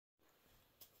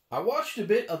I watched a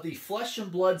bit of the Flesh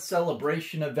and Blood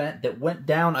celebration event that went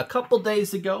down a couple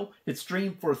days ago. It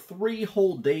streamed for 3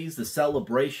 whole days, the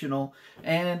Celebrational,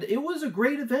 and it was a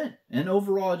great event. And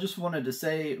overall, I just wanted to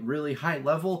say, really high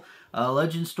level,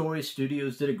 Legend Story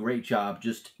Studios did a great job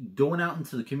just going out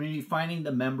into the community, finding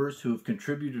the members who have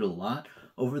contributed a lot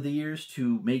over the years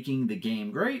to making the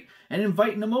game great, and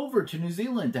inviting them over to New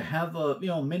Zealand to have a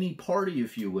mini party,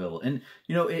 if you will. And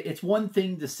it's one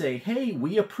thing to say, hey,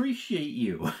 we appreciate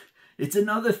you. It's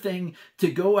another thing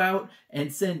to go out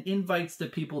and send invites to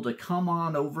people to come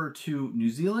on over to New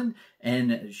Zealand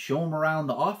and show them around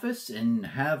the office and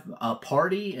have a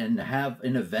party and have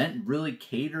an event really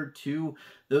catered to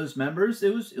those members.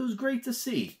 It was great to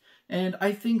see. And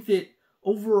I think that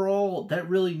overall, that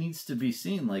really needs to be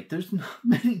seen. Like, there's not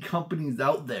many companies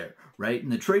out there, right, in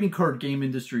the trading card game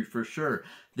industry for sure,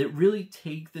 that really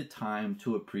take the time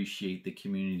to appreciate the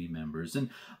community members.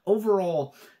 And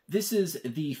overall, this is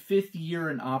the 5th year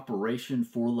in operation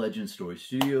for Legend Story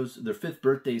Studios. Their 5th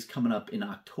birthday is coming up in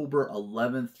October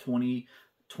 11th,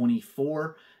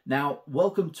 2024. Now,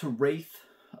 welcome to Wraith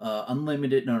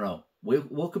Unlimited.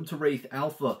 Welcome to Wraith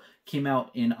Alpha came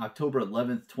out in October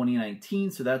 11th,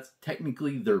 2019, so that's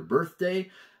technically their birthday.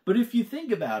 But if you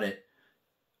think about it,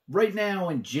 right now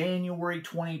in January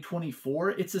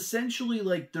 2024, it's essentially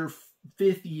like their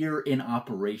 5th year in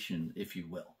operation, if you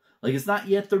will. Like, it's not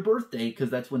yet their birthday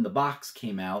because that's when the box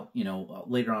came out,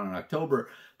 later on in October.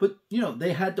 But,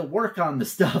 they had to work on the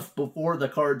stuff before the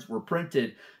cards were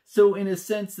printed. So in a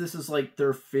sense, this is like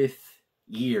their 5th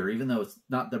year, even though it's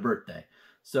not their birthday.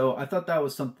 So I thought that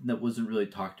was something that wasn't really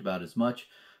talked about as much.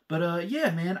 But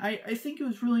yeah, man, I think it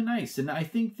was really nice. And I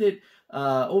think that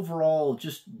overall,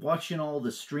 just watching all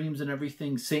the streams and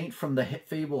everything, Saint from the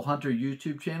Fable Hunter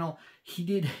YouTube channel, he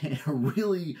did a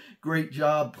really great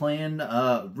job playing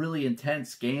really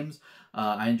intense games.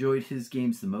 I enjoyed his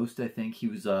games the most, I think. He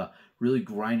was really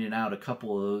grinding out a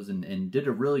couple of those and did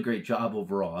a really great job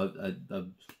overall.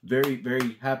 I'm very,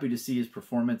 very happy to see his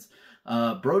performance.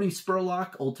 Brody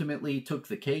Spurlock ultimately took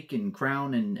the cake and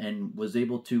crown and was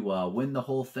able to win the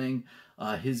whole thing.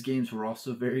 His games were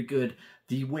also very good.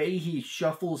 The way he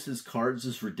shuffles his cards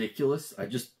is ridiculous.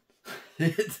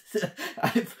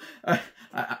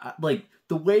 Like,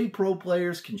 the way pro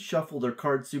players can shuffle their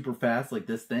cards super fast like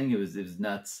this thing, it was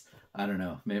nuts. I don't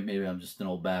know. Maybe I'm just an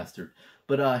old bastard.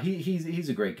 But he's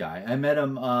a great guy. I met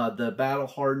him the Battle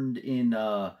Hardened in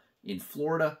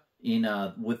Florida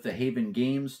with the Haven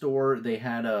Game Store. They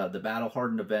had the Battle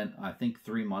Hardened event, I think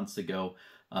 3 months ago.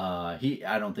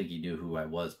 I don't think he knew who I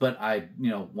was, but I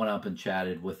went up and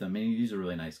chatted with him, and he's a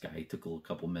really nice guy. He took a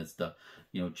couple minutes to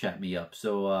chat me up.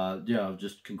 So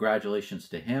just congratulations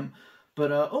to him. But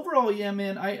overall, yeah,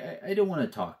 man, I don't want to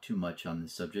talk too much on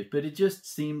this subject, but it just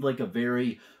seemed like a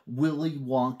very Willy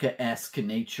Wonka-esque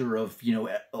nature of,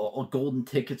 golden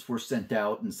tickets were sent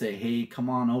out and say, hey, come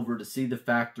on over to see the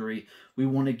factory. We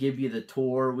want to give you the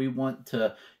tour. We want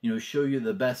to, show you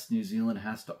the best New Zealand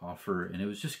has to offer. And it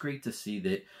was just great to see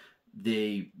that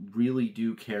they really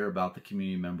do care about the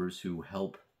community members who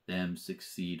help them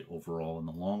succeed overall in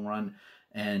the long run,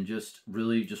 and just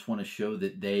really just want to show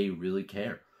that they really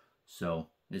care. So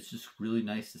it's just really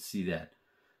nice to see that,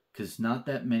 because not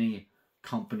that many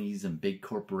companies and big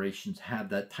corporations have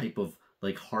that type of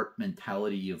like heart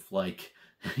mentality of like,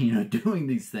 doing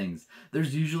these things.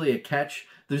 There's usually a catch,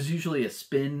 there's usually a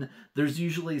spin, there's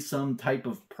usually some type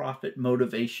of profit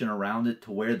motivation around it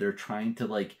to where they're trying to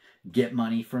like get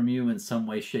money from you in some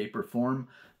way, shape, or form.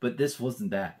 But this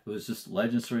wasn't that. It was just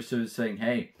Legend Story Studios saying,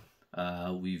 hey,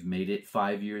 we've made it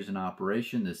 5 years in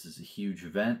operation. This is a huge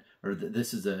event, or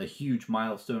this is a huge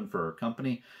milestone for our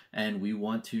company, and we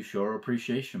want to show our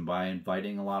appreciation by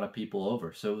inviting a lot of people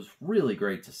over. So it was really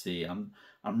great to see. I'm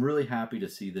really happy to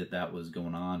see that was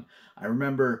going on. I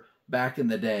remember back in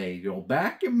the day,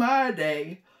 back in my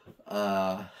day,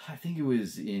 I think it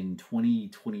was in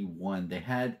 2021, they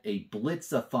had a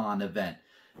Blitzathon event,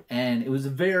 and it was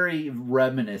very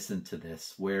reminiscent to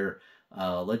this, where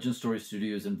Legend Story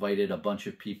Studios invited a bunch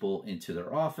of people into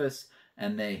their office,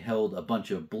 and they held a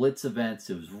bunch of Blitz events.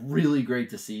 It was really great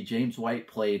to see. James White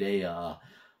played a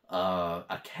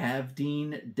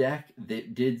Cavdeen deck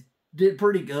that did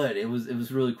pretty good. It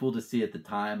was really cool to see at the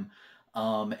time.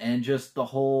 And just the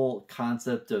whole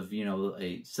concept of,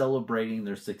 celebrating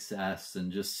their success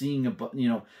and just seeing,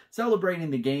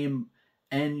 celebrating the game.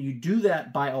 And you do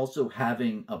that by also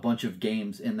having a bunch of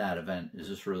games in that event is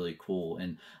just really cool.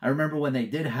 And I remember when they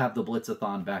did have the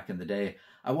Blitzathon back in the day,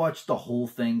 I watched the whole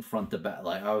thing front to back.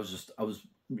 Like, I was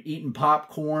eating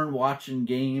popcorn, watching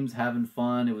games, having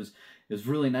fun. It was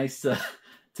really nice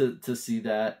to see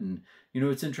that. And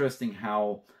it's interesting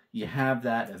how you have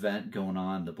that event going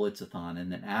on, the Blitzathon,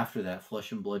 and then after that,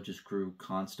 Flesh and Blood just grew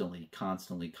constantly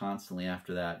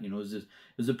after that. You know, it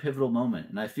was a pivotal moment.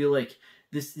 And I feel like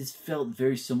this is felt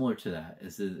very similar to that,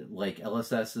 as like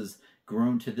LSS has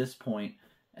grown to this point,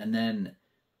 and then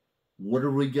what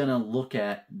are we gonna look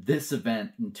at this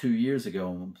event in 2 years ago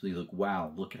and be like,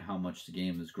 wow, look at how much the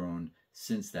game has grown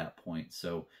since that point.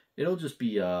 So it'll just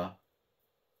be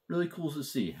really cool to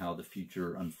see how the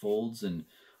future unfolds. And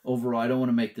overall, I don't want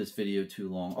to make this video too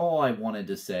long. All I wanted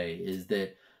to say is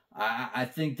that I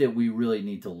think that we really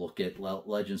need to look at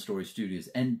Legend Story Studios,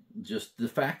 and just the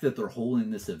fact that they're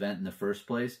holding this event in the first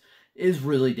place is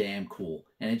really damn cool.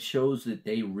 And it shows that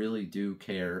they really do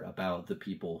care about the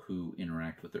people who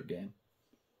interact with their game.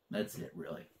 That's it,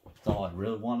 really. That's all I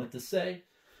really wanted to say.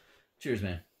 Cheers,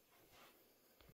 man.